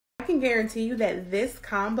I can guarantee you that this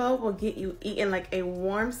combo will get you eating like a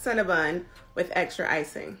warm Cinnabon with extra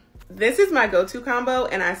icing. This is my go-to combo,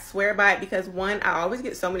 and I swear by it because one, I always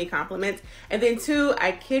get so many compliments, and then two,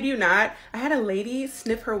 I kid you not, I had a lady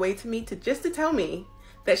sniff her way to me just to tell me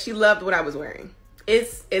that she loved what I was wearing.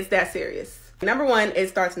 It's that serious. Number one, it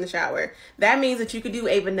starts in the shower. That means that you could do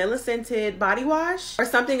a vanilla scented body wash or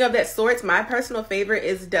something of that sort. My personal favorite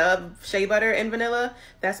is Dove Shea Butter and Vanilla.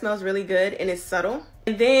 That smells really good and it's subtle.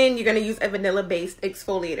 And then you're gonna use a vanilla based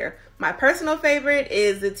exfoliator. My personal favorite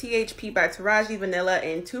is the THP by Taraji Vanilla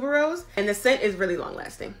and Tuberose, and the scent is really long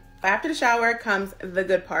lasting. After the shower comes the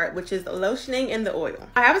good part, which is lotioning in the oil.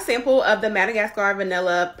 I have a sample of the Madagascar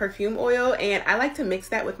Vanilla Perfume Oil, and I like to mix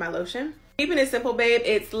that with my lotion. Keeping it simple, babe,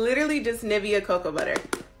 it's literally just Nivea cocoa butter.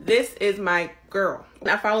 This is my girl.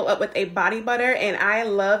 I follow up with a body butter, and I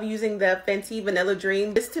love using the Fenty Vanilla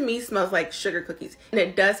Dream. This to me smells like sugar cookies, and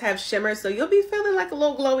it does have shimmer, so you'll be feeling like a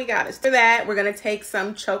little glowy goddess. For that, we're gonna take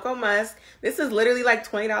some Choco Musk. This is literally like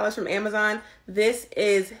 $20 from Amazon. This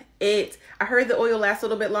is it. I heard the oil lasts a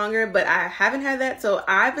little bit longer, but I haven't had that, so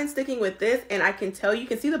I've been sticking with this, and I can tell you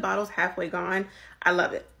can see the bottle's halfway gone. I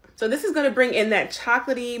love it. So this is going to bring in that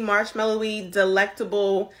chocolatey, marshmallowy,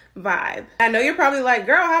 delectable vibe. I know you're probably like,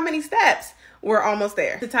 girl, how many steps? We're almost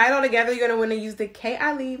there. To tie it all together, you're going to want to use the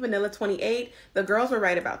K.I.L.E. Vanilla 28. The girls were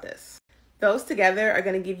right about this. Those together are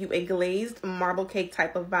going to give you a glazed marble cake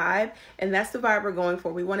type of vibe. And that's the vibe we're going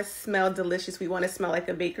for. We want to smell delicious. We want to smell like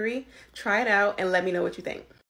a bakery. Try it out and let me know what you think.